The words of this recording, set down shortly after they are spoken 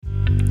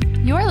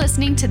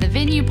listening to the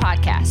Venue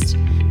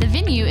podcast. The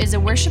Venue is a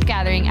worship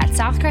gathering at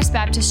Southcrest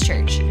Baptist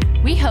Church.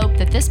 We hope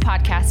that this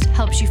podcast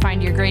helps you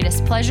find your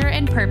greatest pleasure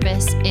and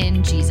purpose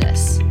in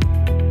Jesus.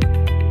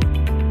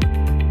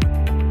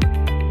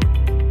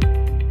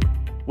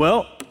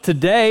 Well,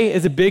 today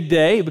is a big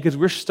day because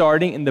we're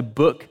starting in the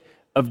book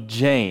of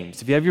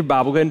James. If you have your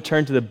Bible, go ahead and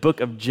turn to the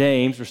book of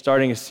James. We're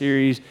starting a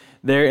series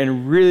there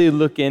and really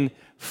looking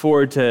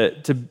forward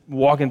to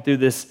walking through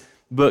this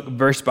book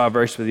verse by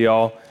verse with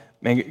y'all.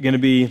 Man, going to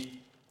be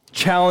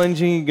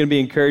challenging, going to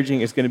be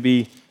encouraging. It's going to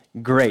be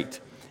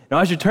great. Now,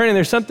 as you're turning,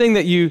 there's something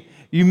that you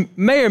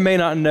may or may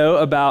not know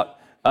about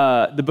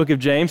the book of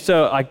James.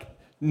 So,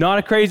 not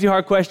a crazy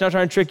hard question, not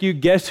trying to trick you.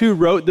 Guess who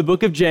wrote the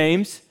book of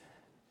James?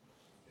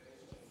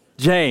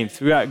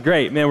 James. We got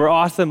great, man. We're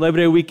awesome. Labor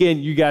Day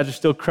weekend, you guys are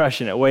still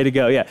crushing it. Way to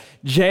go. Yeah.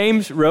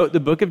 James wrote the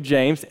book of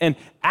James. And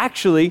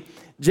actually,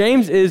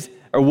 James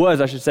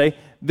was,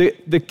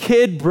 the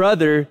kid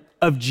brother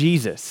of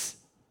Jesus.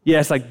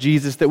 Yes, like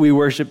Jesus that we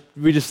worship,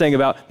 we just sang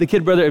about, the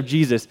kid brother of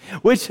Jesus,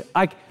 which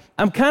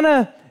I'm kind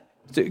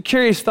of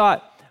curious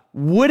thought,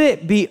 would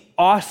it be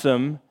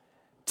awesome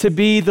to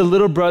be the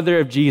little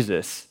brother of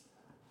Jesus?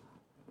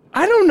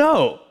 I don't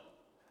know.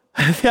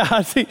 Yeah,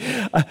 I see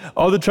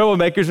all the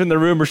troublemakers in the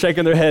room are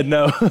shaking their head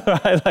no.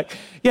 Right?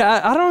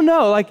 I don't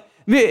know.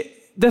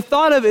 The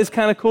thought of it is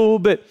kind of cool,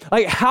 but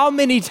how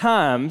many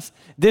times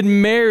did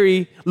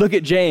Mary look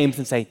at James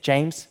and say,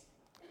 James,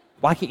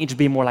 why can't you just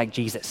be more like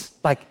Jesus?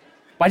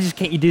 Why just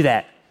can't you do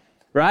that,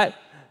 right?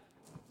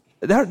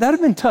 That'd have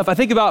been tough.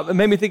 It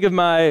made me think of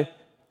my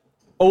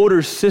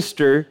older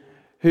sister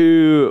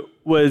who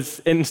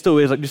was, and still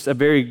is, just a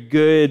very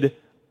good,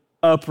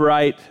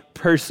 upright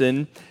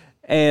person.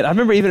 And I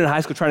remember even in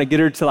high school trying to get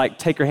her to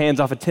take her hands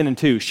off of 10 and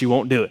 2. She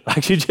won't do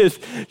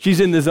it.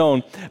 She's in the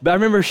zone. But I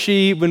remember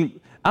she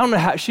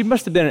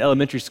must have been in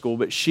elementary school,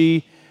 but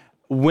she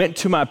went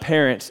to my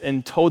parents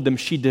and told them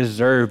she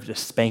deserved a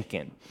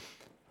spanking.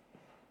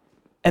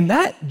 And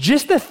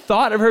just the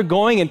thought of her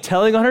going and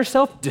telling on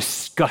herself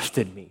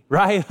disgusted me,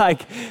 right?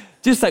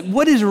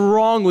 What is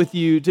wrong with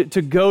you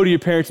to go to your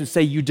parents and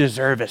say you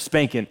deserve a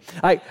spanking?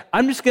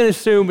 I'm just going to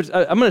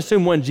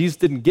assume, Jesus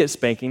didn't get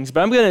spankings, but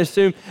I'm going to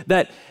assume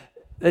that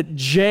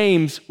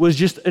James was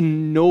just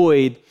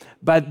annoyed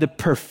by the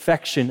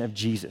perfection of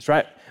Jesus,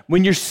 right?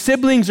 When your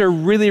siblings are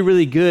really,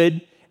 really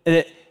good,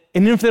 and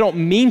even if they don't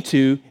mean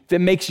to, if it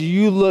makes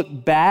you look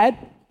bad,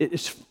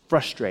 it's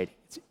frustrating,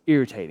 it's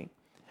irritating.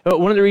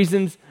 One of the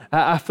reasons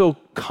I feel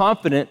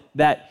confident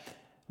that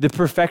the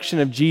perfection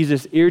of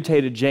Jesus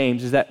irritated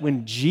James is that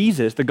when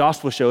Jesus, the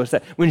gospel shows us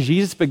that when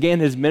Jesus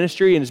began his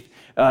ministry and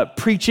his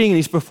preaching and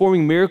he's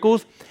performing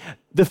miracles,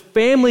 the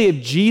family of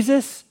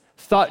Jesus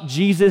thought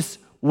Jesus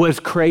was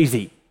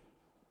crazy.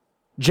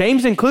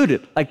 James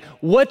included.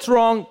 What's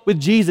wrong with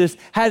Jesus?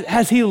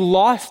 Has he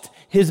lost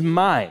his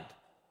mind?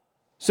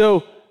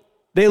 So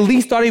they at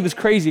least thought he was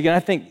crazy. And I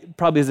think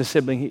probably as a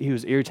sibling, he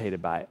was irritated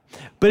by it.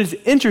 But it's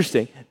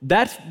interesting.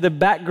 That's the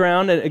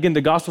background. And again,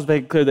 the gospel's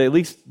make it clear that at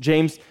least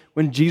James,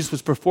 when Jesus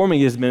was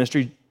performing his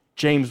ministry,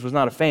 James was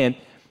not a fan.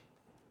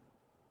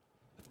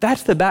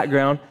 That's the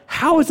background.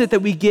 How is it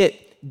that we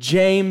get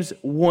James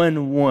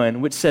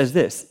 1:1, which says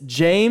this,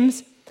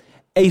 James,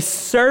 a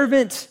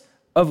servant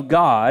of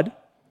God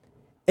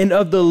and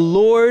of the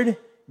Lord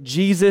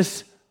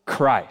Jesus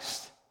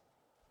Christ.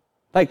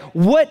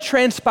 What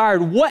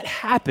transpired? What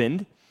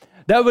happened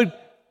that would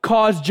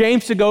cause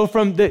James to go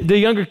from the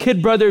younger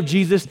kid brother of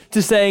Jesus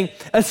to saying,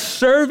 a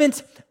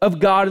servant of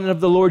God and of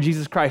the Lord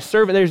Jesus Christ?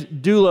 Servant, there's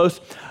doulos.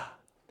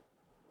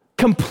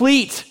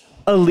 Complete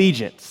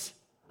allegiance.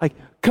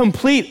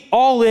 Complete,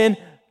 all in,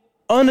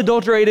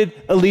 unadulterated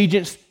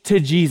allegiance to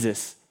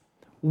Jesus.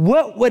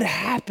 What would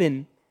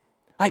happen?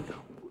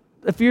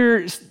 If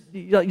you're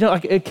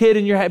a kid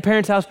in your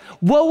parents' house,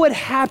 what would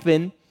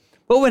happen?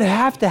 What would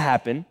have to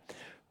happen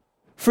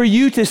for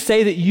you to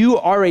say that you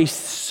are a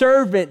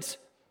servant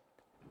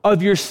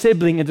of your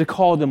sibling and to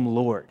call them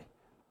Lord?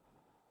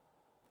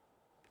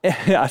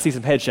 I see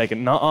some head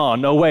shaking.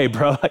 No way,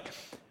 bro.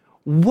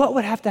 What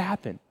would have to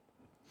happen?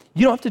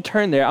 You don't have to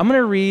turn there. I'm going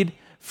to read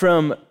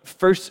from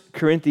 1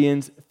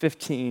 Corinthians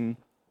 15.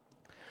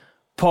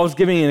 Paul's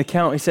giving an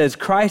account. He says,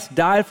 Christ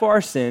died for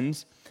our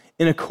sins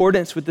in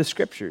accordance with the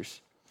scriptures,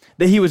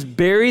 that he was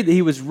buried, that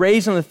he was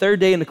raised on the third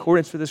day in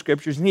accordance with the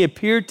scriptures, and he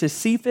appeared to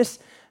Cephas,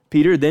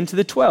 Peter, then to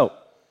the 12.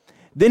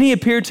 Then he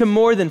appeared to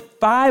more than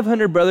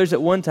 500 brothers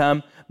at one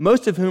time,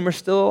 most of whom are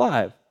still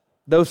alive,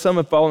 though some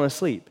have fallen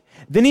asleep.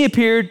 Then he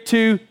appeared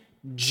to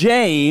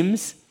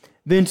James,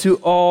 then to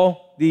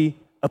all the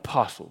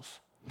apostles.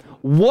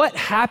 What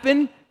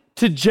happened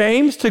to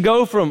James to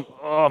go from,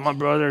 my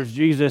brother is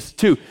Jesus,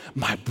 to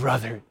my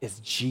brother is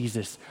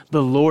Jesus,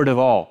 the Lord of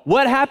all?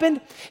 What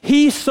happened?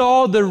 He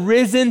saw the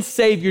risen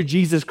Savior,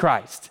 Jesus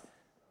Christ.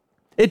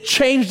 It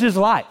changed his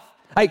life.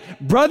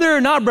 Brother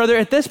or not brother,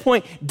 at this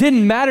point,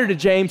 didn't matter to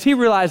James. He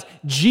realized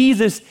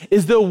Jesus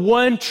is the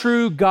one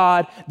true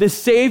God, the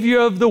Savior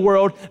of the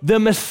world, the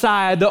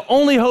Messiah, the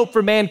only hope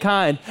for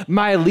mankind.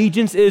 My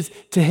allegiance is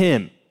to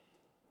him.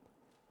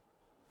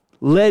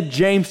 led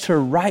James to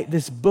write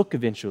this book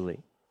eventually.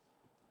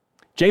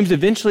 James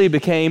eventually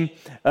became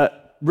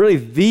really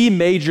the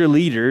major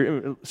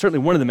leader, certainly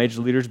one of the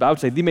major leaders, but I would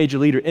say the major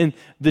leader in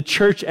the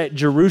church at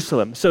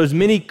Jerusalem. So as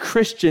many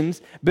Jews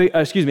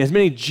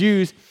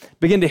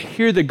began to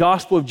hear the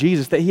gospel of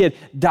Jesus, that he had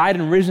died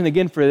and risen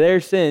again for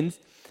their sins,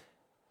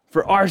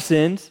 for our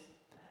sins,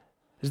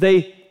 as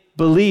they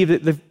believed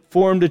that they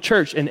formed a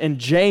church, and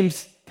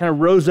James kind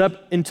of rose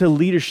up into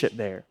leadership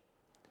there.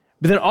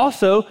 But then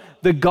also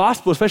the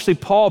gospel, especially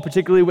Paul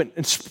particularly, went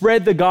and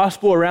spread the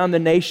gospel around the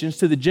nations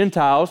to the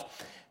Gentiles.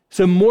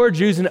 So more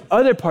Jews in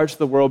other parts of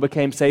the world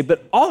became saved,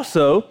 but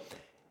also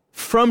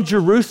from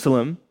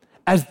Jerusalem,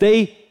 as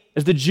the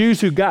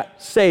Jews who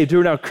got saved, who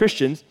are now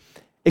Christians,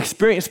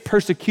 experienced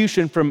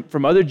persecution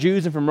from other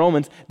Jews and from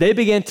Romans, they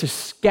began to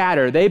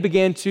scatter, they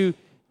began to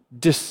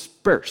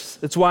disperse.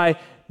 That's why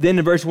then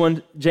in verse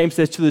 1, James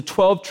says, to the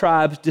 12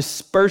 tribes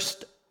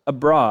dispersed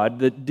abroad,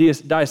 the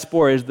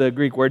diaspora is the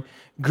Greek word,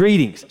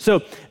 greetings.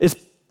 So it's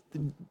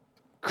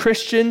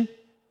Christian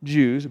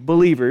Jews,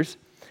 believers,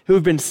 who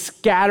have been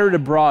scattered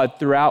abroad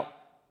throughout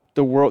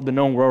the world, the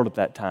known world at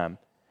that time.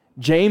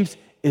 James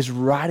is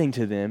writing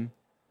to them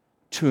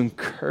to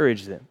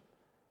encourage them,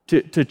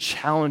 to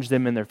challenge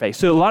them in their faith.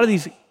 So a lot of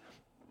these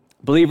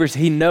believers,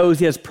 he knows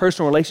he has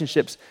personal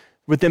relationships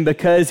with them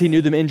because he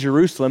knew them in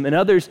Jerusalem, and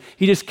others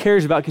he just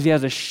cares about because he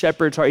has a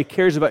shepherd's heart. He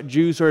cares about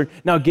Jews who are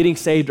now getting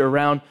saved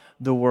around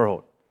the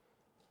world.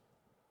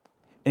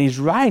 And he's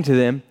writing to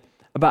them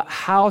about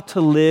how to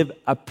live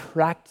a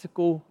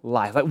practical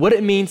life, like what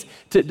it means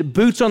to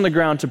boots on the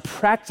ground, to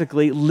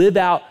practically live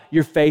out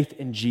your faith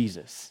in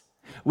Jesus.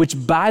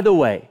 Which, by the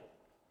way,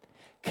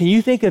 can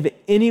you think of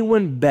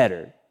anyone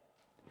better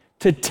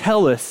to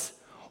tell us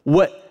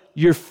what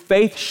your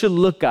faith should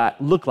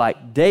look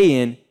like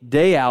day in,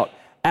 day out,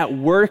 at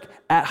work,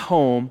 at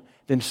home,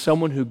 than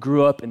someone who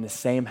grew up in the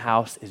same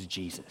house as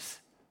Jesus?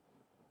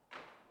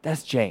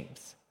 That's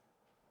James.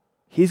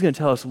 He's going to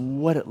tell us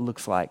what it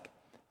looks like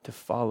to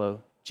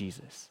follow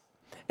Jesus.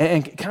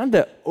 And kind of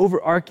the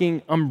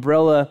overarching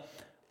umbrella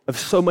of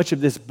so much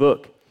of this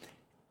book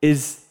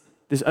is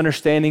this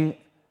understanding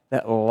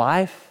that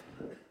life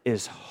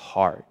is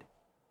hard.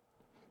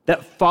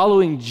 That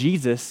following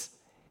Jesus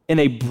in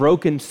a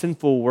broken,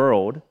 sinful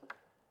world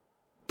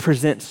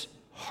presents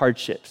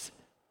hardships,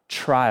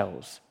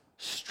 trials,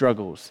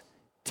 struggles,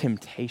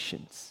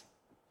 temptations.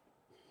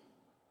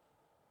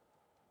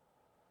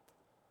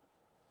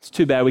 It's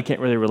too bad we can't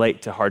really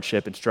relate to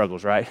hardship and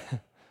struggles, right?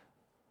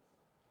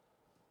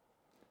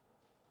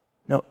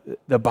 No,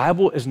 the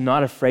Bible is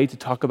not afraid to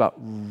talk about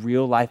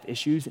real life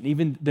issues and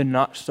even the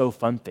not so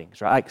fun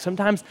things, right? Like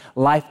sometimes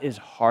life is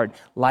hard,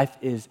 life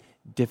is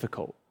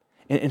difficult.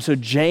 And so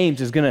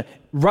James is going to,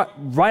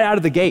 right out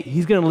of the gate,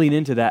 he's going to lean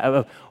into that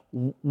of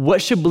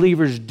what should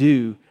believers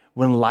do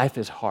when life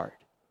is hard?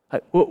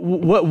 Like,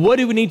 what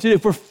do we need to do?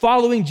 If we're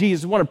following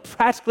Jesus, we want to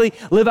practically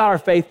live out our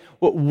faith,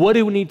 what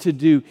do we need to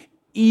do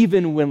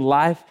even when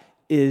life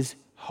is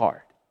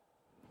hard?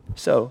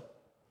 So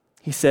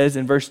he says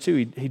in verse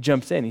 2, he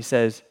jumps in, he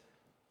says,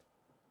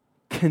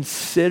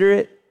 consider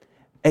it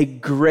a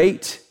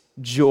great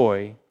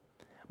joy,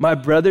 my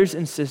brothers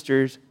and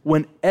sisters,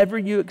 whenever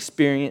you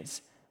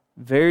experience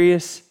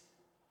various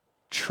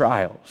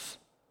trials.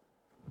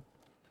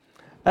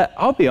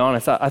 I'll be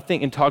honest, I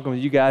think in talking with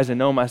you guys and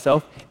knowing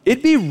myself,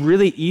 it'd be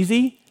really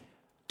easy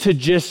to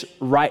just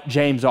write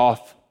James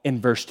off in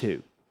verse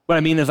 2. What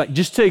I mean is like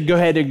just to go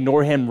ahead and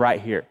ignore him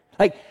right here.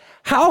 Like,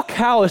 how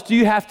callous do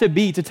you have to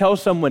be to tell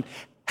someone,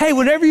 hey,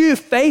 whenever you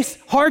face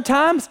hard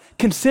times,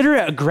 consider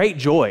it a great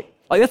joy.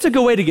 Like, that's a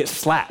good way to get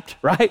slapped,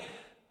 right?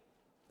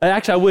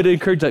 Actually, I would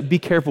encourage, be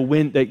careful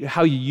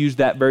how you use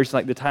that verse,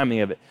 like the timing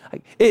of it.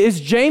 Like,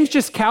 is James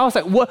just callous?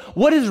 Like,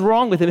 what is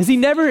wrong with him? Has he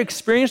never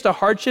experienced a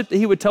hardship that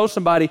he would tell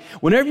somebody,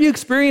 whenever you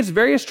experience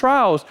various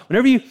trials,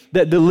 literally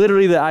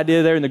the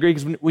idea there in the Greek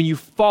is when you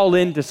fall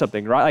into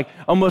something, right? Like,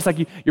 almost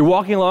like you're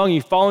walking along,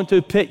 you fall into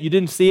a pit, you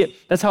didn't see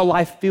it. That's how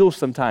life feels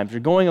sometimes. You're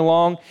going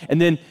along,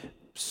 and then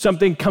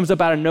something comes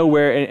up out of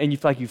nowhere, and you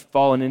feel like you've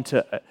fallen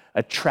into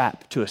a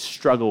trap, to a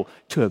struggle,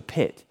 to a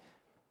pit.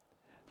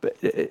 But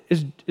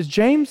is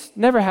James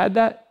never had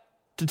that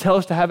to tell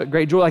us to have it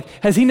great joy? Like,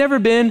 has he never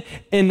been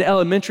in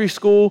elementary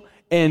school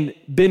and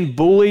been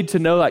bullied to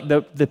know like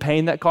the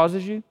pain that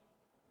causes you?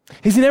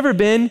 Has he never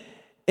been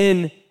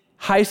in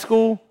high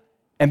school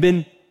and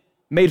been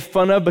made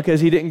fun of because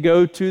he didn't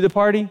go to the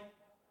party?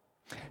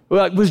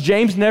 Well, was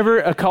James never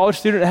a college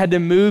student that had to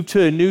move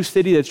to a new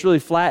city that's really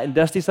flat and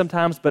dusty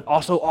sometimes, but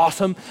also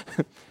awesome?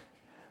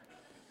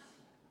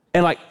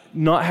 And like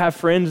not have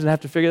friends and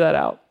have to figure that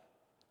out?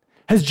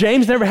 Has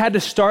James never had to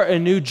start a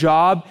new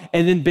job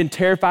and then been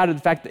terrified of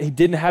the fact that he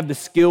didn't have the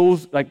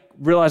skills, like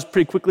realized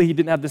pretty quickly he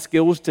didn't have the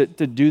skills to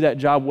do that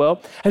job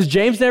well? Has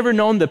James never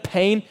known the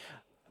pain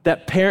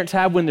that parents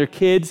have when their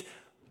kids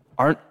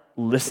aren't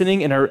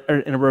listening and are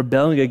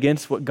rebelling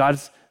against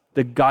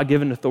the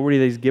God-given authority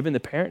that he's given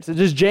the parents?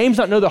 Does James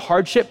not know the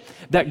hardship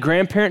that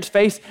grandparents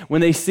face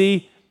when they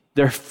see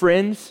their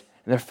friends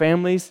and their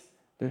families,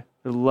 their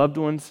loved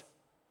ones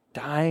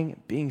dying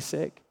and being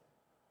sick?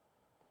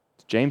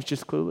 James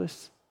just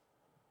clueless?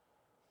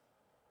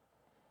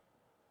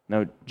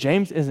 No,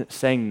 James isn't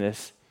saying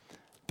this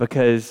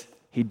because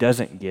he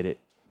doesn't get it.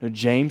 No,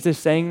 James is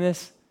saying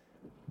this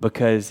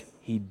because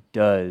he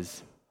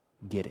does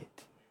get it.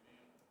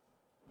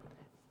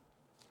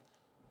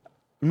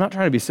 I'm not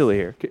trying to be silly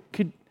here.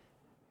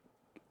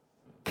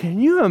 Can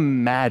you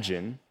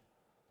imagine,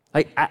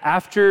 at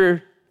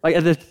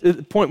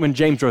the point when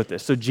James wrote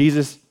this, so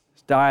Jesus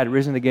died,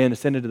 risen again,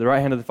 ascended to the right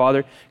hand of the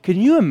Father, can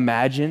you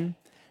imagine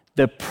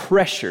the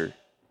pressure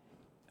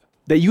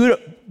that you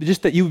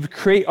would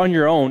create on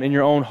your own, in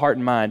your own heart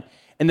and mind,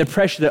 and the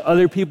pressure that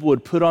other people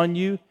would put on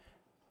you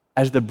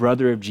as the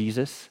brother of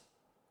Jesus?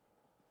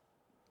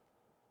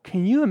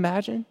 Can you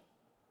imagine?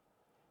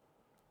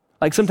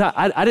 Like sometimes,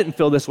 I didn't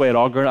feel this way at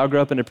all. I grew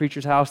up in a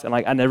preacher's house, and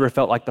I never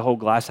felt like the whole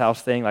glass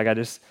house thing. I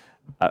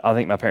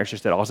think my parents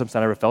just did awesome, so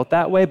I never felt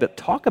that way. But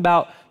talk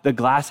about the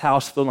glass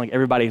house feeling like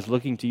everybody's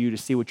looking to you to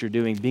see what you're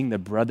doing, being the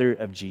brother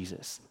of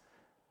Jesus.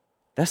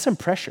 That's some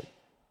pressure.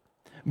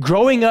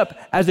 Growing up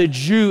as a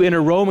Jew in a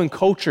Roman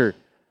culture,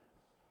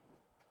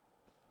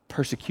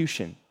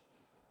 persecution,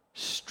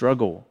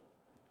 struggle,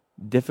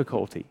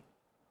 difficulty.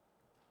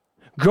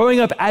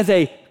 Growing up as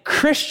a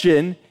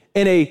Christian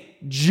in a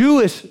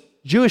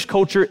Jewish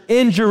culture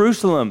in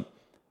Jerusalem,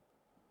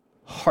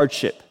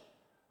 hardship,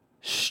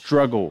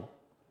 struggle,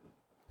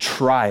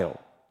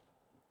 trial.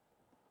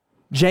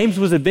 James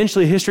was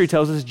eventually, history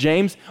tells us,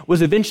 James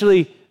was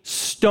eventually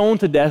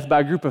stoned to death by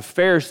a group of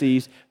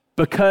Pharisees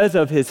because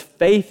of his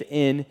faith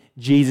in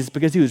Jesus,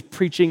 because he was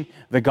preaching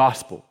the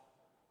gospel.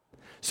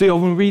 So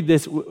when we read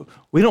this,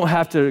 we don't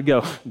have to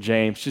go,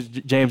 James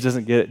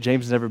doesn't get it.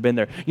 James has never been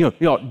there.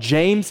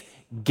 James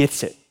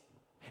gets it.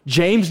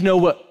 James knew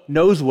what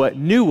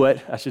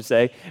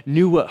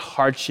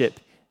hardship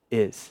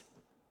is.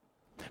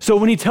 So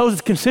when he tells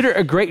us, consider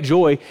a great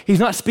joy, he's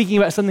not speaking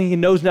about something he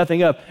knows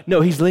nothing of.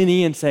 No, he's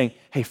leaning in saying,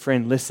 hey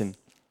friend, listen,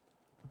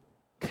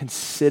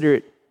 consider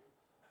it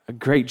a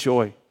great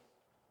joy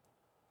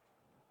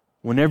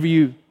whenever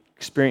you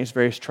experience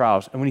various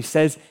trials. And when he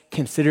says,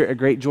 consider it a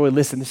great joy,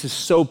 listen, this is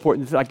so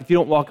important. It's like if you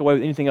don't walk away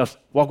with anything else,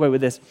 walk away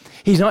with this.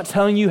 He's not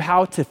telling you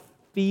how to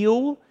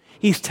feel,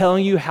 he's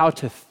telling you how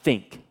to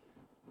think.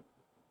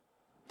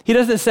 He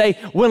doesn't say,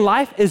 when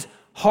life is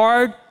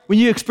hard, when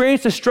you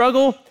experience a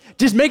struggle,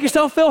 just make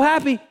yourself feel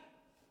happy.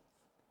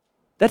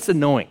 That's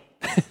annoying.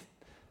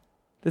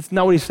 That's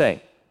not what he's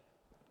saying.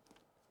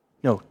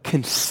 No,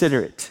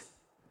 consider it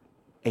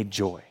a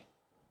joy.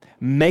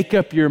 Make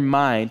up your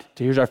mind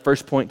to, here's our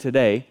first point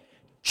today,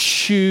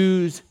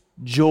 choose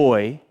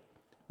joy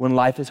when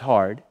life is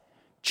hard.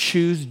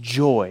 Choose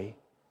joy.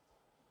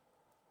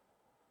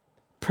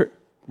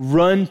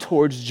 Run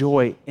towards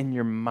joy in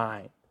your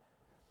mind.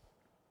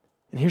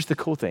 And here's the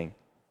cool thing.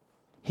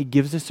 He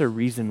gives us a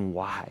reason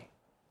why.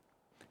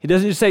 He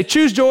doesn't just say,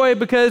 choose joy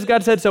because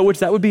God said so, which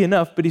that would be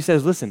enough. But he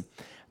says, listen,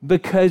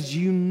 because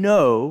you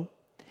know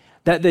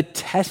that the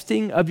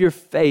testing of your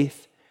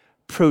faith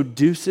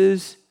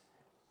produces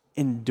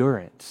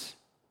endurance.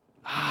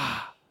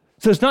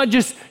 So it's not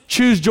just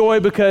choose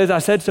joy because I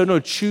said so. No,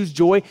 choose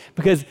joy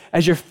because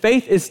as your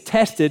faith is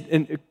tested,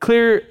 and a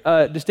clear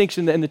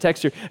distinction in the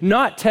text here,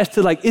 not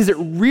tested like, is it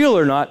real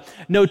or not?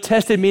 No,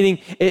 tested meaning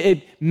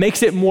it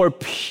makes it more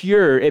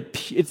pure.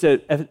 It's a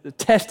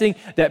testing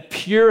that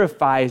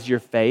purifies your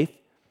faith.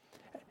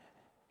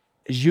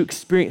 As you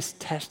experience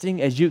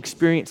testing, as you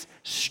experience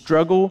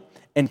struggle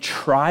and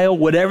trial,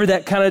 whatever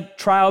that kind of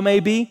trial may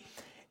be,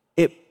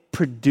 it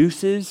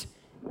produces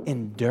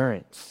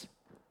endurance.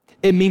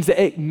 It means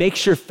that it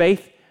makes your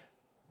faith,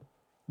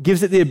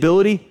 gives it the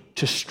ability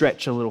to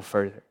stretch a little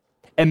further.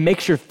 It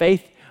makes your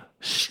faith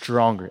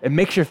stronger. It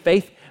makes your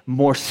faith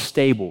more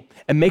stable.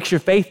 It makes your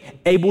faith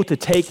able to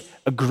take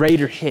a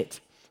greater hit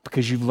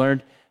because you've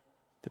learned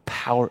the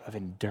power of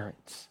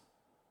endurance.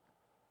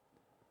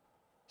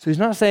 So he's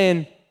not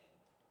saying,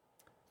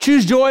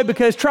 choose joy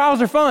because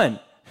trials are fun.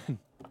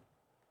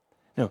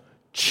 No,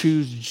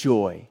 choose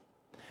joy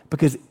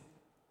because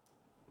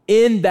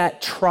in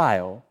that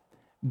trial,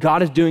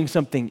 God is doing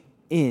something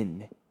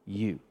in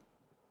you.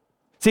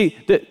 See,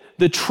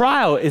 the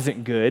trial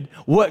isn't good.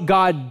 What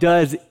God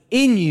does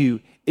in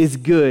you is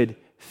good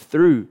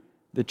through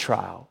the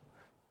trial.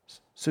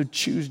 So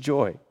choose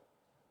joy.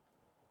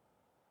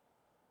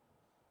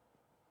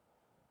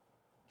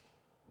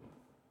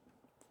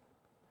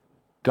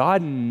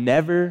 God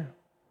never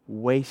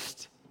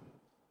wastes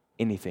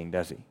anything,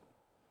 does he?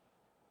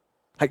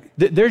 Like,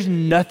 there's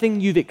nothing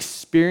you've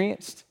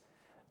experienced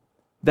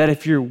that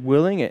if you're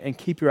willing and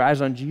keep your eyes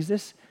on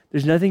Jesus,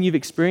 there's nothing you've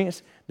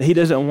experienced that he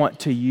doesn't want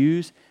to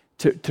use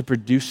to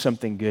produce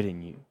something good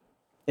in you.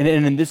 And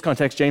in this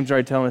context, James is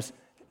already telling us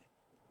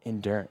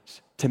endurance,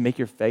 to make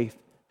your faith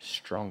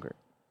stronger,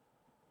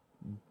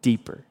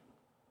 deeper.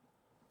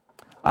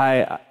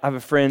 I have a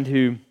friend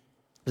his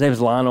name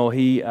is Lionel.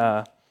 He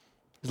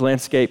is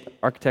landscape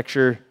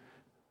architecture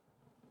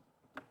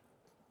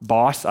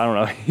boss. I don't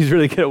know. He's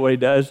really good at what he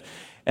does.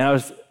 And I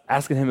was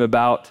asking him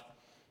about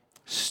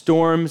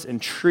storms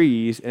and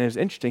trees, and it was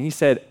interesting. He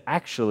said,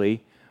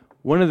 actually,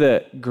 one of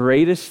the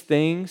greatest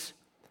things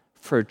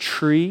for a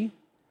tree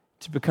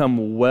to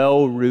become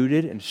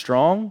well-rooted and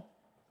strong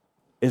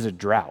is a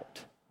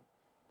drought.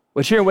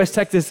 Which here in West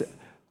Texas,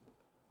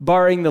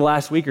 barring the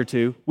last week or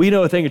two, we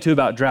know a thing or two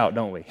about drought,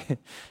 don't we?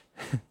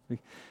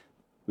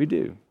 We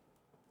do.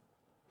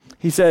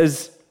 He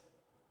says,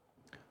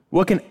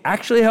 what can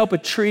actually help a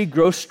tree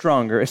grow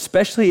stronger,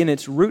 especially in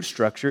its root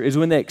structure, is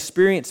when they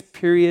experience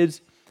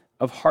periods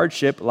of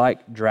hardship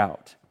like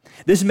drought.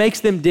 This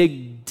makes them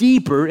dig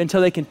deeper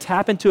until they can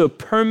tap into a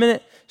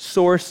permanent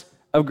source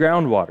of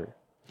groundwater.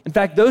 In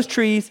fact, those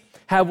trees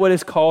have what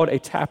is called a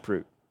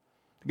taproot.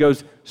 It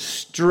goes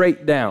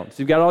straight down. So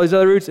you've got all these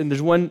other roots, and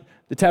there's one,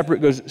 the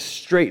taproot goes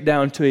straight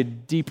down to a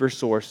deeper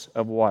source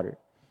of water. It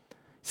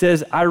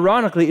says,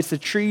 ironically, it's the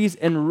trees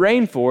in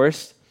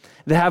rainforests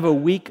that have a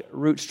weak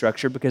root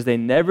structure because they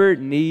never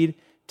need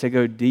to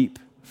go deep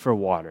for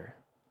water.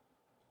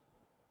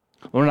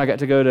 Lauren and I got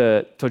to go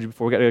to, told you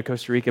before, we got to go to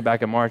Costa Rica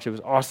back in March. It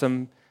was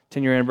awesome,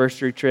 10-year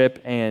anniversary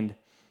trip, and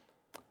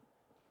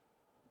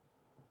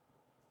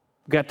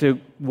we got to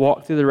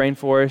walk through the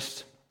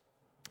rainforest,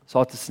 saw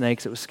lots of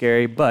snakes. It was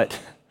scary, but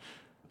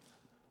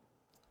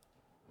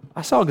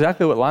I saw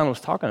exactly what Lionel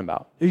was talking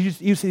about. You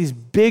see these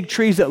big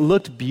trees that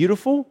looked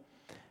beautiful,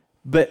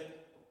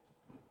 but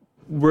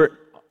were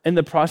in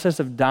the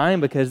process of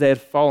dying because they had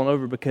fallen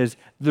over because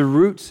the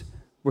roots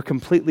were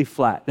completely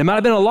flat. There might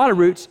have been a lot of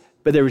roots,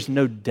 but there was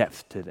no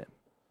depth to them.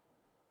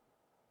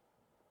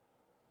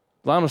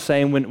 Lionel was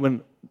saying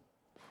when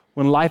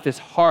life is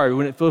hard,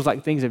 when it feels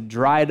like things have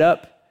dried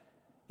up,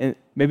 and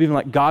maybe even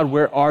like, God,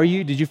 where are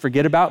you? Did you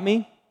forget about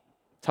me?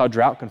 That's how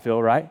drought can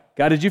feel, right?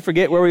 God, did you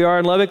forget where we are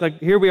in Lubbock? Like,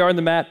 here we are in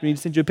the map. We need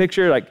to send you a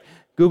picture, like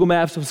Google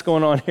Maps, what's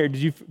going on here?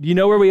 Do you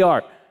know where we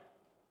are?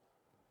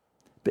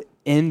 But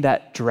in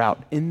that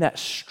drought, in that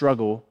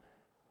struggle,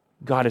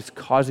 God is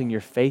causing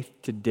your faith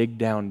to dig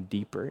down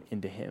deeper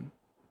into Him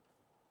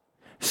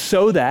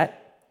so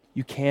that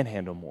you can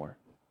handle more.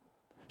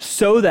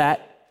 So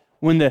that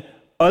when the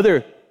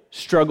other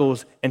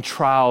struggles and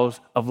trials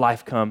of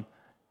life come,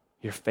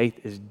 your faith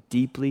is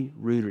deeply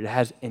rooted. It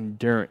has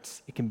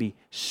endurance. It can be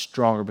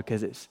stronger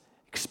because it's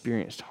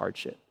experienced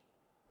hardship.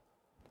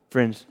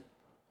 Friends,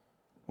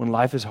 when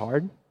life is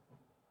hard,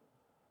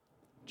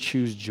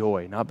 choose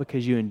joy, not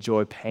because you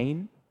enjoy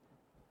pain,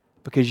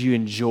 because you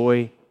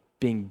enjoy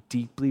being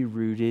deeply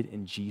rooted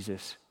in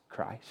Jesus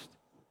Christ.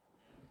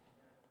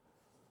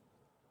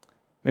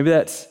 Maybe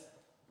that's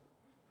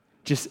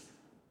just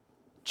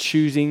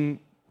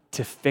choosing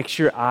to fix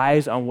your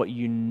eyes on what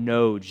you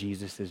know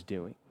Jesus is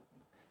doing.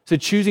 So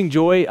choosing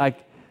joy, like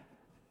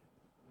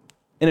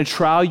in a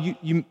trial,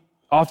 you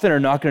often are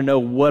not going to know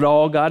what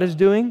all God is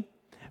doing,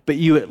 but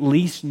you at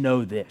least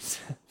know this.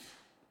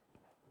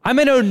 I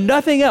may know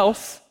nothing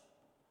else,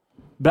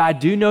 but I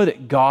do know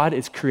that God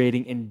is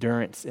creating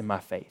endurance in my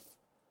faith.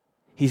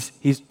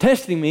 He's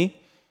testing me,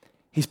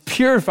 He's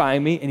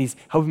purifying me, and He's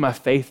helping my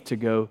faith to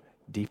go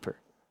deeper.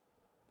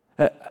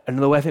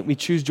 Another way I think we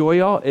choose joy,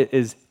 y'all,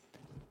 is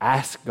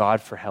ask God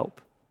for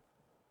help.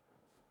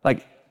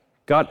 Like,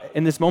 God,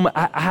 in this moment,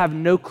 I have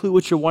no clue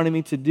what you're wanting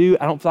me to do.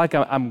 I don't feel like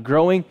I'm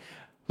growing.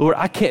 Lord,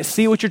 I can't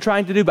see what you're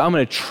trying to do, but I'm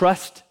going to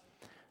trust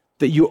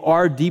that you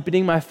are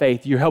deepening my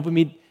faith. You're helping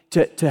me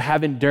to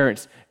have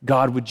endurance.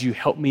 God, would you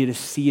help me to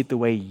see it the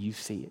way you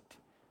see it?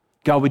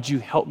 God, would you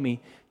help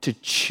me to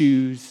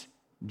choose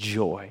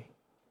joy,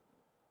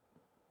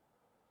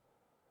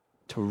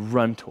 to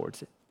run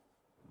towards it?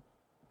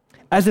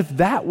 As if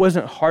that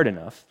wasn't hard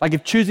enough, like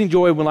if choosing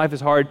joy when life is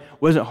hard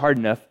wasn't hard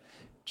enough,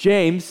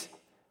 James,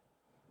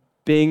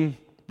 being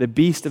the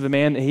beast of a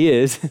man that he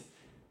is,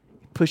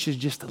 pushes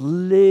just a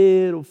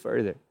little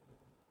further.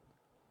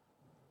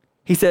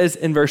 He says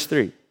in verse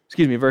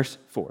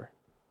 4,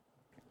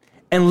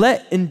 and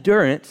let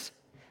endurance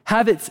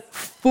have its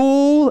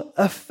full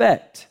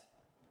effect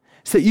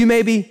so that you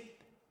may be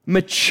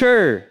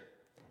mature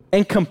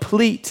and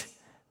complete,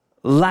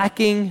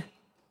 lacking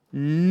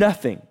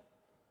nothing.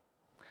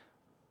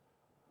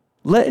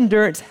 Let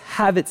endurance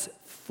have its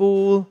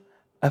full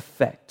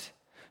effect.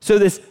 So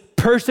this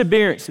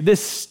perseverance,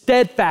 this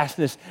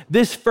steadfastness,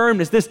 this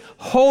firmness, this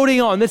holding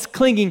on, this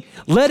clinging,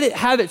 let it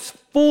have its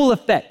full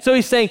effect. So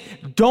he's saying,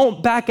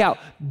 don't back out.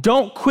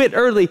 Don't quit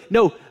early.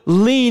 No,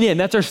 lean in.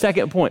 That's our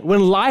second point. When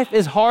life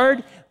is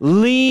hard,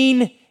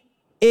 lean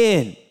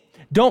in.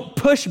 Don't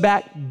push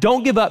back.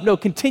 Don't give up. No,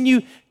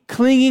 continue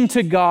clinging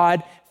to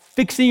God,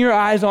 fixing your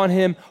eyes on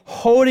Him,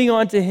 holding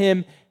on to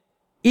Him,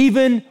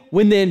 even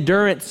when the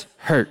endurance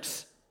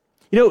hurts.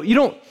 You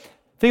don't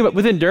think about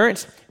with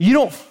endurance, you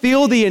don't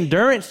feel the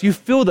endurance, you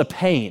feel the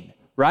pain,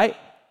 right?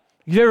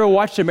 You ever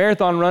watched a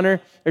marathon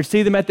runner or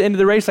see them at the end of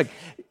the race? Like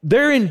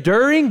they're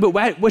enduring, but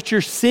what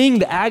you're seeing,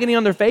 the agony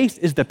on their face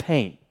is the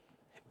pain.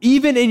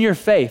 Even in your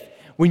faith,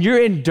 when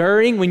you're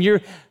enduring, when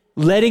you're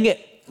letting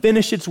it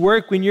finish its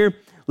work, when you're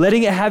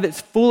letting it have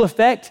its full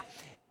effect,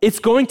 it's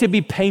going to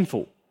be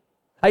painful.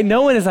 Like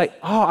no one is like,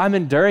 oh, I'm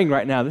enduring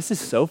right now. This is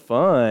so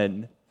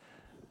fun.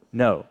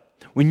 No.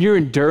 When you're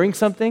enduring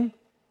something,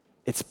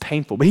 it's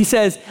painful. But he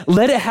says,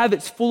 let it have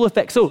its full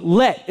effect. So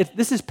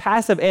this is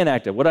passive and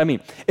active. What do I mean?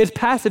 It's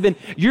passive in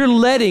you're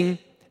letting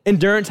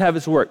endurance have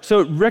its work.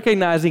 So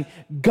recognizing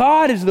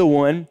God is the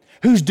one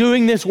who's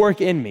doing this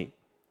work in me.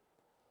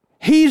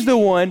 He's the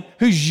one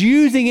who's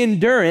using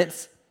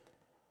endurance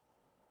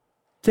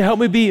to help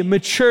me be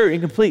mature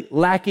and complete,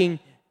 lacking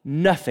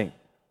nothing.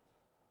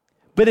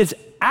 But it's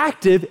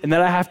active and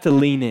that I have to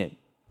lean in,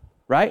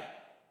 right?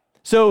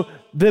 So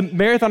the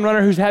marathon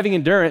runner who's having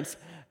endurance,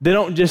 they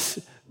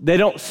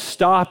don't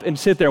stop and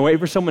sit there and wait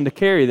for someone to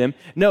carry them.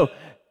 No,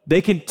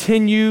 they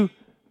continue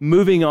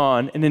moving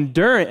on and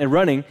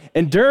running.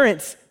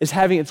 Endurance is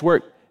having its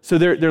work. So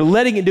they're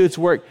letting it do its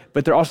work,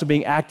 but they're also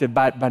being active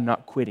by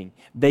not quitting.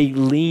 They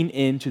lean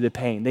into the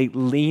pain. They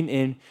lean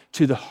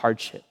into the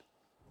hardship.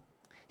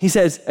 He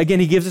says, again,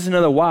 he gives us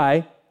another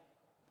why.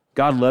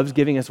 God loves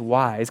giving us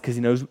whys because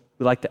he knows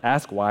we like to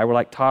ask why. We're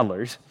like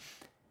toddlers.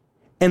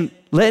 And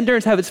let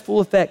endurance have its full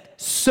effect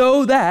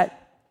so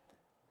that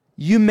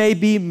you may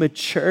be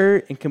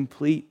mature and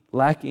complete,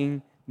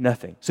 lacking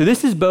nothing. So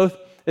this is both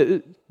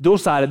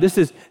dual-sided. This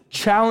is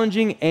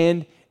challenging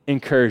and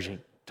encouraging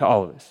to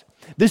all of us.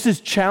 This is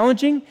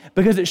challenging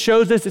because it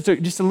shows us,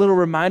 just a little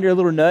reminder, a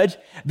little nudge,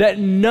 that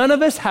none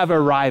of us have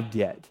arrived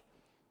yet.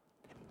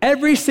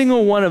 Every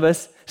single one of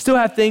us still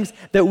have things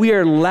that we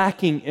are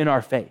lacking in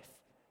our faith.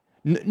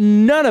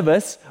 None of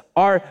us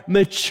are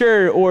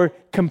mature or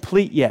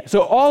complete yet.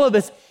 So all of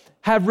us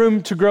have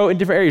room to grow in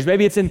different areas.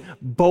 Maybe it's in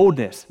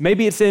boldness.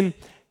 Maybe it's in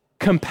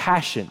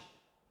compassion.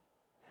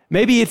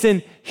 Maybe it's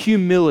in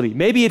humility.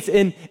 Maybe it's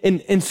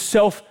in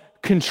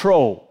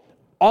self-control.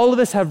 All of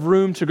us have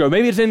room to grow.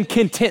 Maybe it's in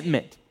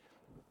contentment.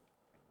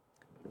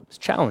 It's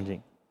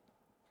challenging.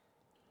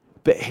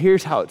 But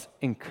here's how it's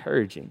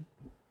encouraging.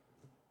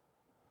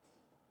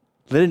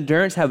 Let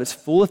endurance have its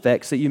full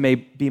effect so that you may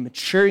be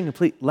mature and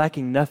complete,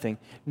 lacking nothing.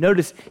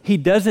 Notice he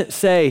doesn't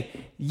say,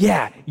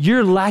 yeah,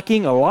 you're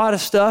lacking a lot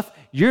of stuff.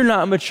 You're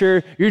not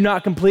mature. You're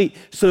not complete.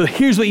 So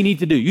here's what you need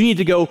to do. You need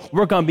to go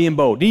work on being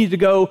bold. You need to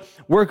go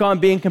work on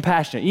being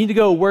compassionate. You need to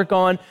go work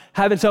on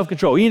having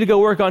self-control. You need to go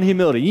work on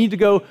humility. You need to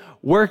go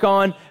work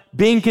on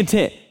being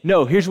content.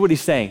 No, here's what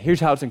he's saying.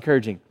 Here's how it's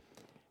encouraging.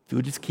 If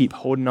you'll just keep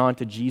holding on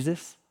to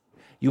Jesus,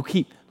 you'll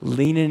keep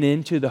leaning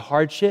into the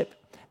hardship.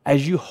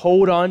 As you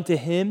hold on to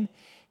him,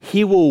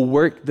 he will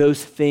work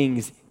those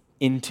things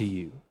into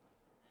you.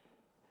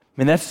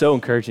 Man, that's so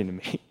encouraging to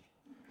me.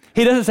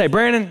 He doesn't say,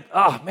 Brandon,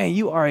 oh man,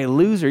 you are a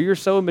loser. You're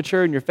so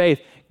immature in your faith.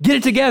 Get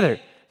it together.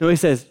 No, he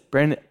says,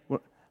 Brandon,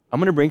 I'm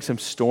going to bring some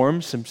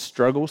storms, some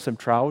struggles, some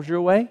trials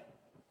your way.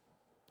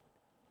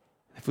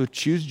 If you'll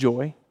choose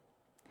joy,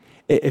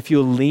 if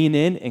you'll lean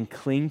in and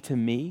cling to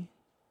me,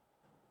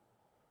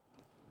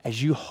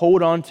 as you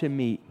hold on to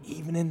me,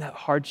 even in that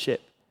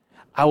hardship,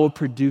 I will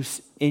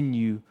produce in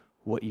you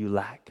what you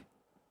lack.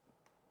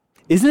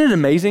 Isn't it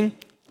amazing?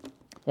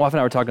 My wife and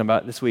I were talking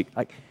about it this week,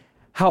 like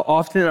how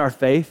often in our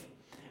faith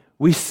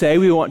we say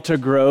we want to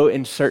grow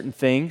in certain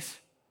things,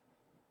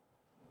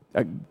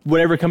 like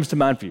whatever comes to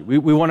mind for you.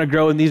 We want to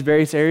grow in these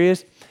various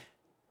areas,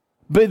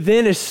 but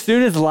then as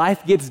soon as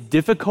life gets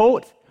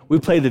difficult, we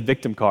play the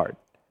victim card,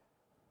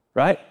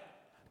 right?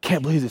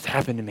 Can't believe this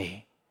happened to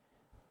me.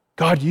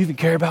 God, do you even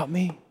care about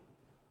me?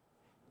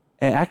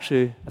 And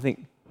actually, I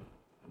think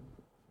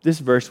this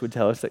verse would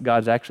tell us that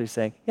God's actually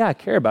saying, yeah, I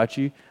care about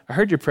you. I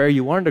heard your prayer.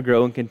 You wanted to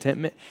grow in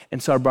contentment.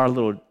 And so I brought a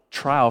little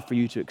trial for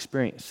you to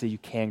experience so you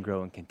can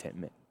grow in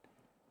contentment.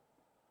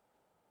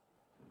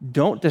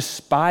 Don't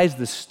despise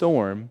the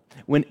storm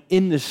when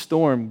in the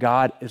storm,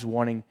 God is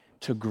wanting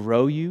to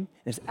grow you.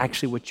 It's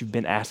actually what you've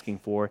been asking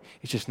for.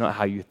 It's just not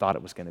how you thought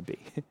it was going to be.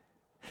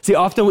 See,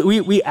 often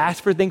we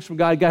ask for things from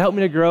God. God, help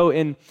me to grow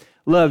in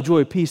love,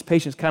 joy, peace,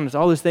 patience, kindness,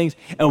 all those things.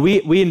 And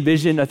we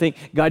envision, I think,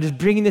 God just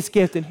bringing this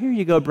gift, and here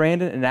you go,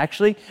 Brandon. And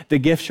actually, the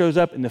gift shows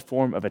up in the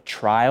form of a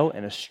trial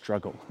and a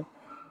struggle.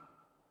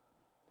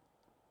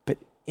 But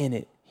in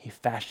it, he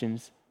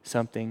fashions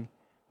something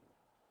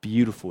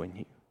beautiful in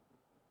you.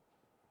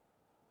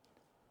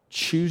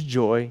 Choose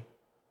joy,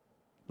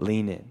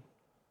 lean in.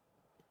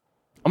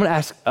 I'm going to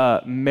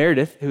ask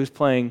Meredith, who was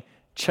playing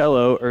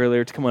cello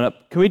earlier, to come on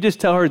up. Can we just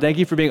tell her thank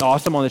you for being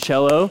awesome on the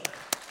cello?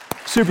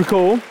 Super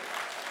cool.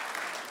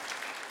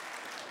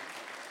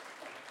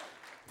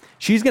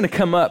 She's going to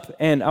come up,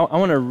 and I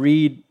want to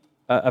read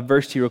a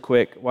verse to you real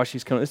quick while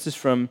she's coming. This is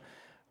from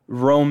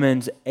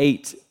Romans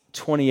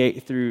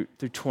 8:28 through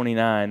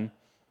 29.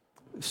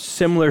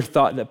 Similar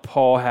thought that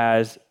Paul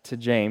has to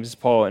James. This is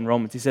Paul in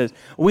Romans. He says,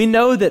 we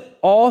know that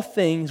all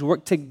things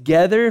work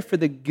together for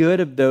the good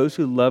of those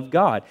who love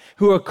God,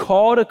 who are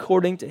called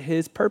according to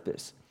his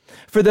purpose.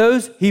 For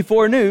those he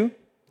foreknew,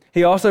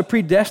 he also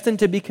predestined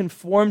to be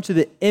conformed to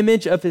the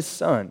image of his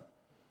Son.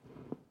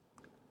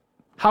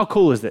 How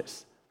cool is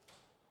this?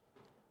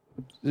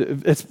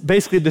 It's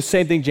basically the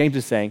same thing James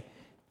is saying.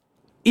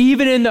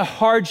 Even in the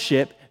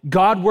hardship,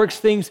 God works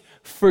things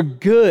for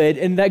good,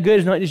 and that good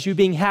is not just you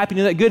being happy,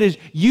 no, that good is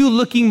you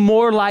looking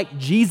more like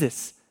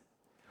Jesus,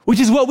 which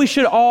is what we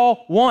should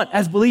all want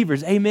as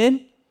believers.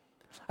 Amen?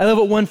 I love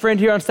what one friend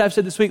here on staff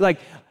said this week, like,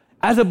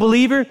 as a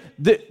believer,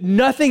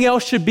 nothing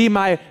else should be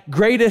my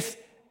greatest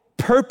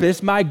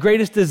purpose, my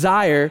greatest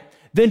desire,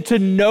 than to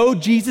know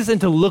Jesus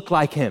and to look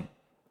like him.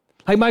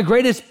 Like my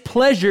greatest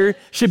pleasure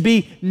should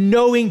be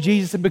knowing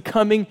Jesus and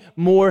becoming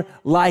more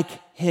like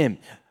him.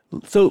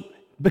 So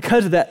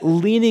because of that,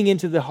 leaning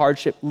into the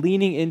hardship,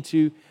 leaning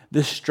into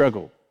the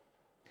struggle.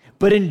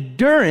 But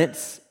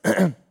endurance,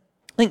 I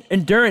think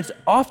endurance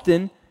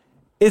often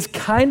is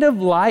kind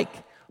of like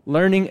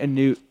learning a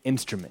new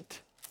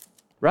instrument,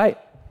 right?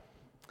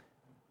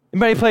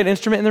 Anybody play an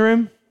instrument in the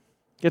room?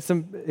 Get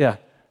some, yeah.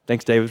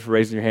 Thanks, David, for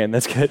raising your hand.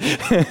 That's good.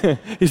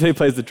 He said he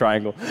plays the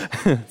triangle.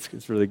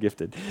 It's really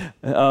gifted.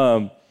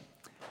 Learning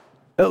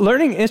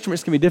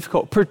instruments can be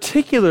difficult,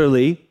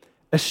 particularly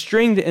a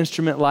stringed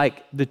instrument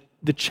like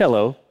the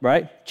cello,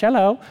 right?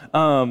 Cello,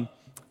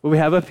 what we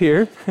have up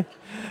here.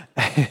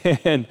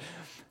 And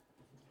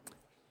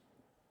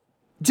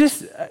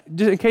just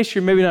in case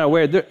you're maybe not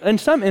aware, in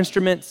some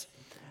instruments,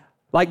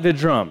 like the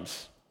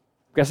drums,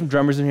 we've got some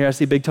drummers in here. I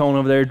see Big Tone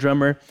over there,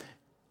 drummer.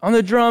 On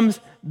the drums,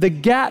 the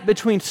gap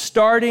between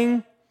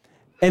starting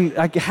and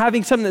like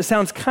having something that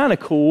sounds kind of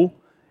cool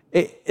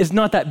is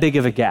not that big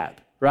of a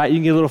gap, right? You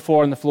can get a little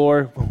 4 on the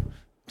floor,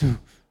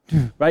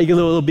 right? You get a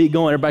little beat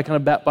going, everybody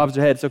kind of bobs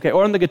their head, it's okay.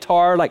 Or on the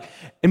guitar, like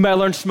anybody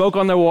learn Smoke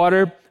on the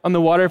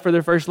Water for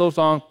their first little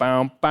song?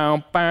 Bow,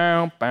 bow,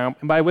 bow, bow.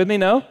 Anybody with me?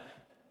 No?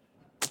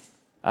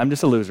 I'm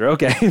just a loser.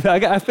 Okay, I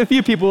got a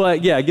few people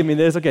like, yeah, give me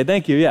this. Okay,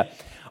 thank you, yeah.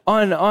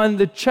 On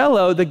the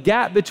cello, the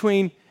gap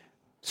between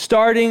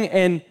starting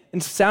and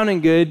sounding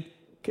good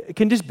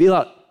can just be a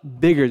lot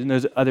bigger than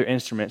those other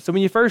instruments. So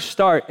when you first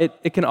start,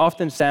 it can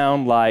often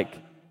sound like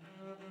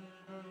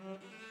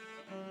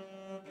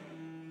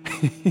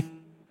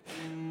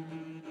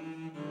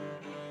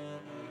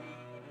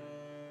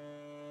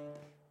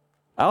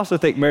I also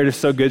think Meredith's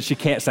so good she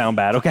can't sound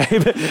bad, okay?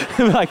 But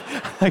like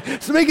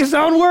so make it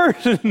sound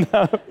worse.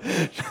 No.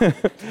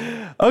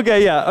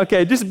 Okay, yeah,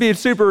 okay. Just being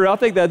super real, I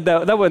think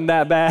that wasn't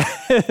that bad.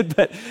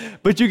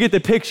 but you get the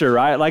picture,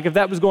 right? Like if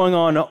that was going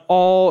on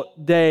all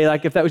day,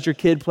 like if that was your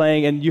kid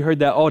playing and you heard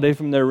that all day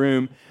from their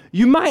room,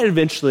 you might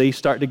eventually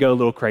start to go a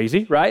little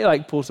crazy, right?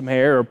 Like pull some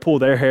hair or pull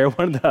their hair,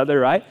 one or the other,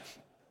 right?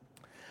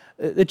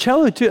 The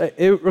cello too,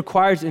 it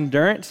requires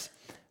endurance.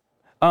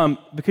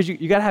 Because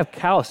you got to have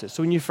calluses.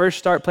 So when you first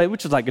start playing,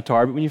 which is like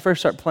guitar, but when you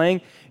first start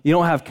playing, you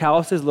don't have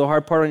calluses, a little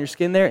hard part on your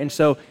skin there, and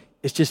so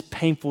it's just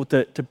painful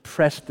to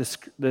press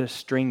the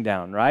string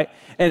down, right?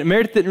 And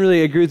Meredith didn't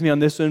really agree with me on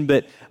this one,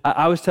 but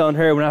I was telling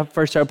her when I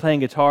first started playing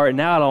guitar, and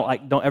now I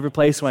don't ever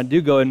play, so when I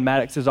do go in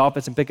Maddox's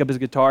office and pick up his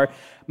guitar,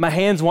 my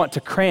hands want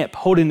to cramp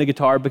holding the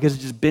guitar because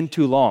it's just been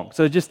too long.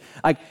 So just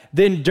like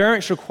the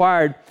endurance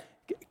required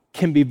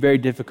can be very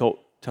difficult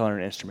to learn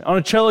an instrument. On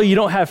a cello, you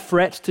don't have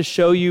frets to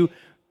show you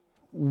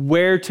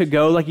where to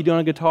go like you do on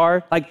a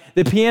guitar. Like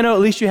the piano, at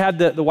least you have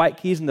the white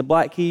keys and the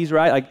black keys,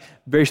 right? Like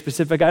very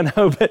specific, I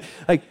know, but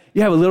like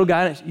you have a little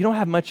guidance. You don't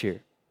have much here.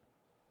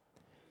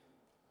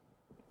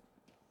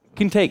 It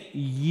can take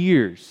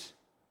years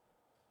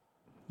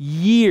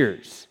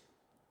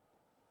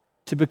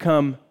to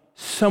become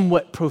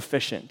somewhat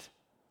proficient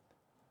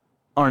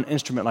on an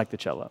instrument like the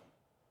cello.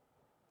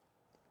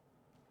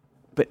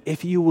 But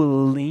if you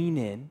will lean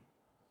in,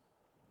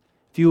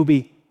 if you will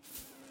be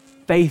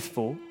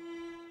faithful,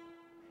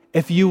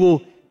 if you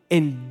will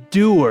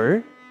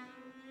endure,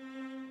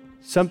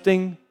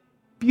 something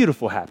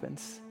beautiful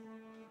happens.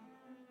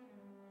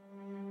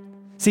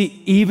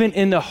 See, even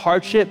in the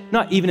hardship,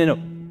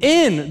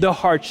 in the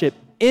hardship,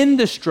 in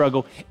the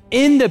struggle,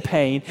 in the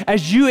pain,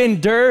 as you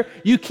endure,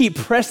 you keep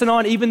pressing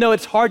on, even though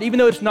it's hard, even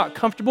though it's not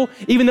comfortable,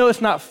 even though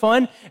it's not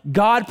fun,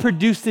 God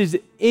produces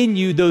in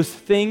you those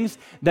things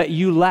that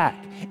you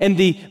lack. And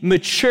the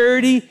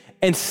maturity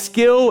and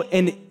skill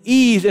and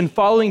ease in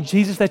following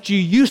Jesus that you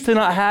used to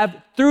not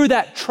have, through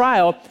that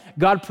trial,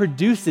 God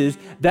produces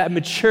that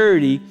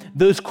maturity,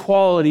 those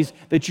qualities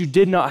that you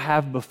did not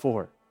have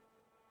before.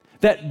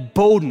 That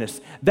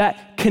boldness,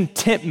 that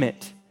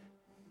contentment,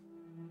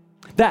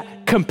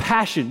 that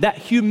compassion, that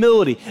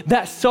humility,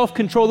 that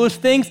self-control, those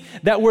things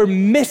that were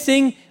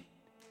missing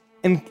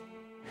and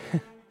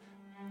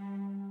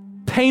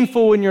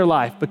painful in your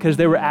life because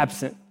they were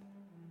absent.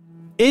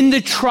 In the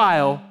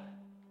trial,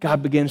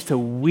 God begins to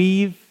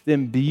weave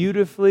them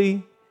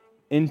beautifully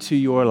into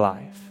your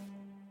life.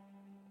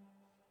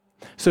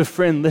 So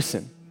friend,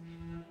 listen.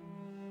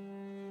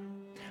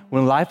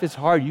 When life is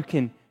hard, you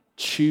can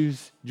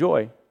choose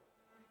joy.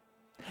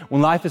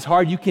 When life is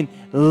hard, you can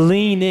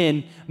lean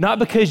in, not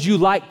because you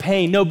like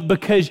pain, no,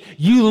 because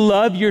you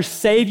love your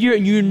Savior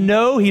and you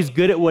know He's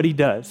good at what He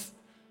does.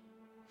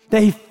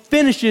 That He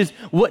finishes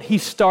what He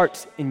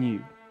starts in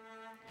you.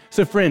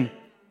 So friend,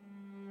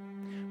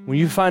 when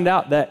you find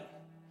out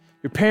that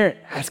your parent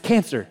has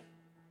cancer,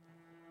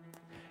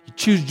 you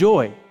choose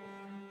joy.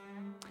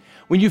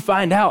 When you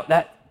find out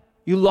that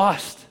you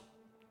lost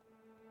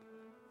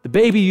the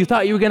baby you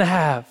thought you were going to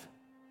have,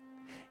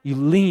 you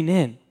lean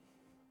in.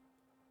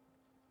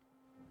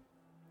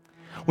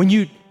 When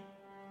you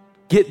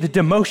get the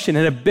demotion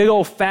and a big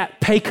old fat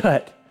pay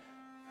cut,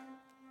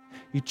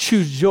 you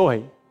choose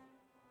joy.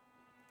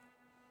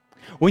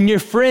 When your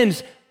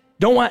friends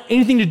don't want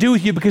anything to do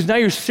with you because now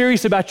you're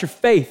serious about your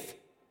faith,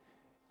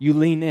 you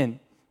lean in.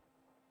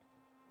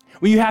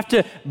 when you have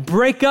to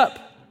break up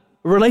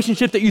a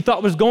relationship that you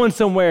thought was going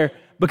somewhere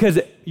because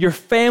your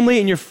family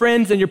and your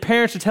friends and your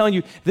parents are telling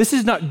you, this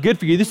is not good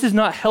for you, this is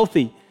not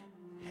healthy,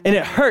 and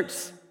it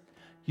hurts,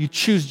 you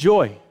choose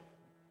joy.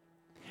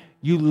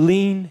 You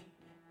lean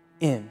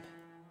in.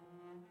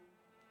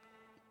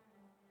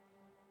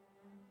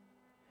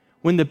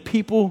 When the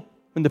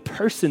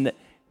person that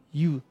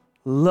you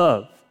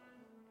love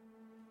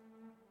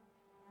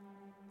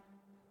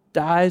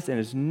dies and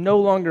is no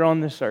longer on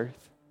this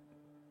earth,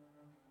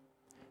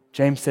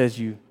 James says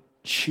you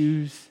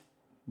choose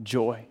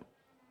joy.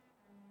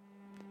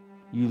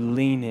 You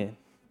lean in.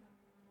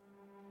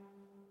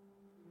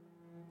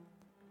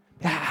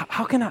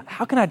 How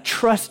can I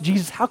trust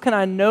Jesus? How can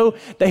I know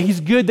that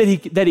he's good,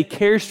 that he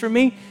cares for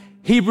me?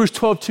 Hebrews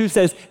 12:2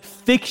 says,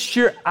 fix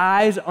your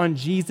eyes on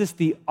Jesus,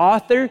 the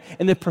author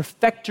and the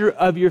perfecter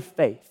of your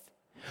faith,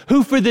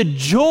 who for the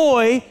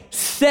joy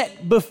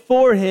set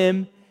before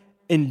him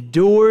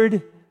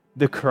endured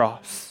the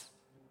cross.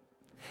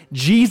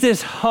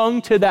 Jesus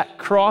hung to that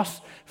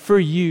cross for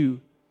you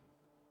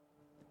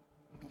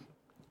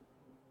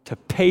to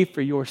pay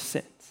for your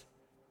sins.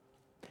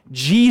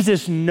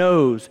 Jesus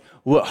knows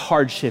what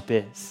hardship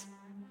is.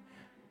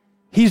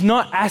 He's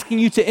not asking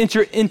you to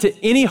enter into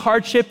any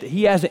hardship that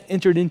he hasn't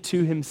entered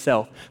into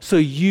himself, so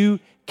you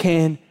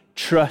can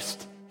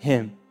trust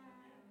him.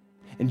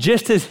 And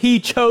just as he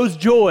chose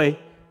joy,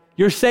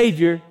 your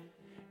Savior,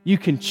 you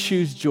can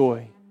choose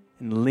joy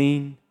and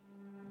lean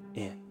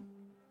in.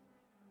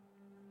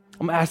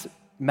 I'm gonna ask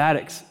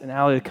Maddox and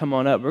Allie to come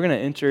on up. We're gonna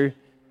enter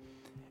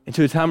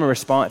into a time of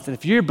response. And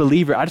if you're a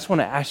believer, I just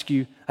wanna ask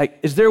you,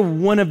 is there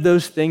one of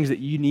those things that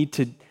you need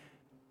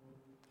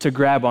to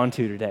grab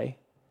onto today?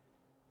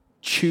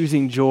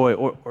 Choosing joy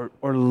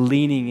or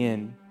leaning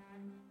in.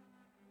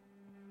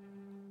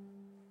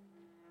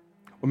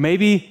 Or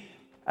maybe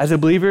as a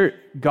believer,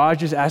 God's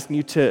just asking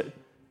you to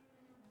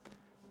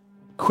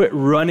quit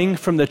running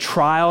from the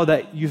trial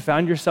that you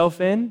found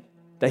yourself in,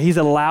 that he's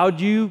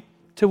allowed you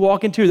to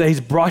walk into, that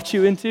he's brought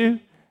you into,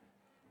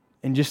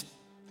 and just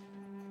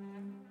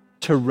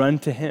to run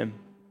to him,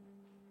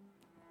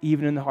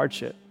 even in the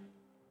hardship.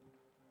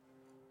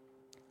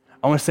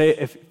 I want to say,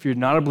 if you're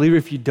not a believer,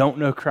 if you don't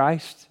know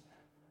Christ,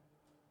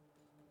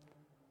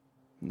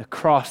 the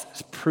cross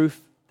is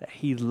proof that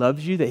he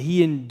loves you, that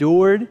he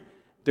endured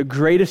the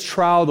greatest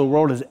trial the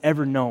world has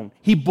ever known.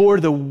 He bore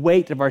the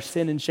weight of our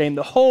sin and shame,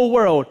 the whole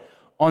world,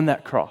 on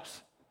that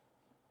cross.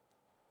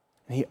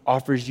 And he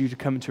offers you to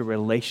come into a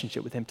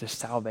relationship with him, to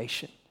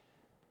salvation.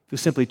 If you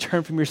simply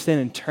turn from your sin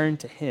and turn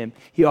to him,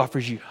 he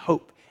offers you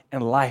hope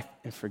and life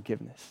and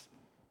forgiveness.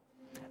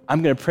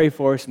 I'm going to pray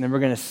for us, and then we're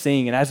going to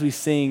sing. And as we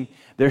sing,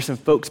 there's some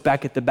folks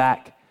back at the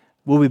back.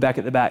 We'll be back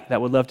at the back that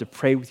would love to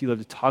pray with you, love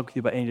to talk with you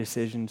about any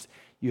decisions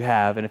you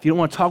have. And if you don't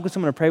want to talk with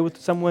someone or pray with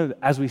someone,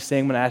 as we sing,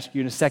 I'm going to ask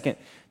you in a second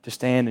to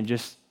stand and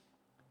just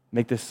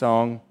make this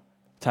song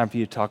time for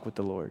you to talk with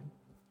the Lord.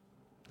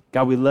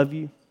 God, we love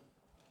you.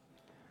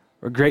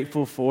 We're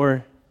grateful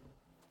for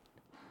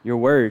your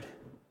word.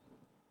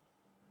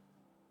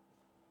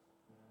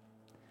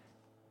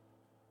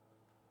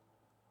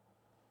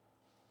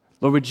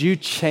 Lord, would you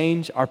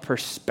change our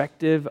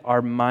perspective,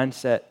 our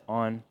mindset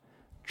on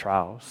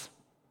trials?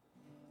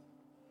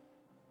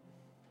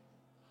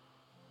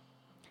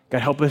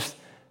 God, help us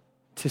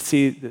to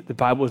see that the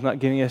Bible is not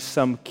giving us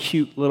some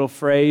cute little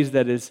phrase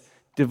that is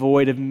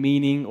devoid of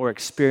meaning or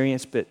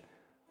experience, but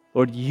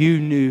Lord, you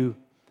knew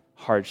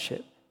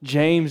hardship.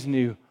 James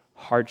knew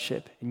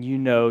hardship, and you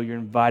know you're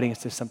inviting us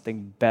to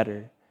something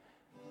better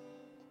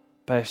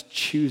by us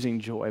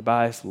choosing joy,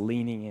 by us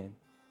leaning in.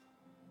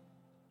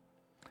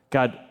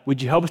 God,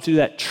 would you help us to do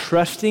that,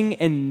 trusting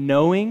and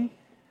knowing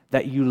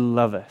that you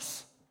love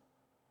us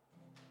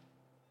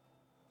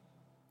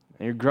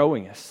and you're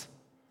growing us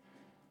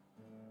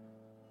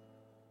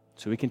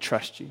so we can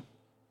trust you.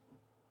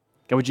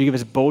 God, would you give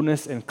us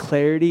boldness and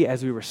clarity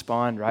as we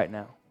respond right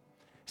now?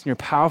 It's in your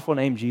powerful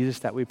name, Jesus,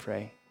 that we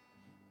pray.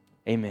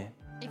 Amen.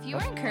 If you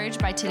are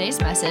encouraged by today's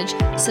message,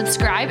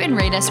 subscribe and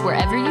rate us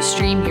wherever you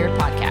stream your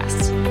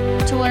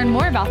podcast. To learn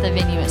more about the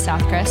venue at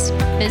Southcrest,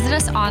 visit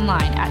us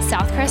online at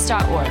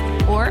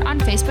southcrest.org or on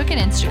Facebook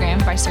and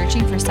Instagram by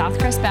searching for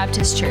Southcrest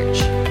Baptist Church.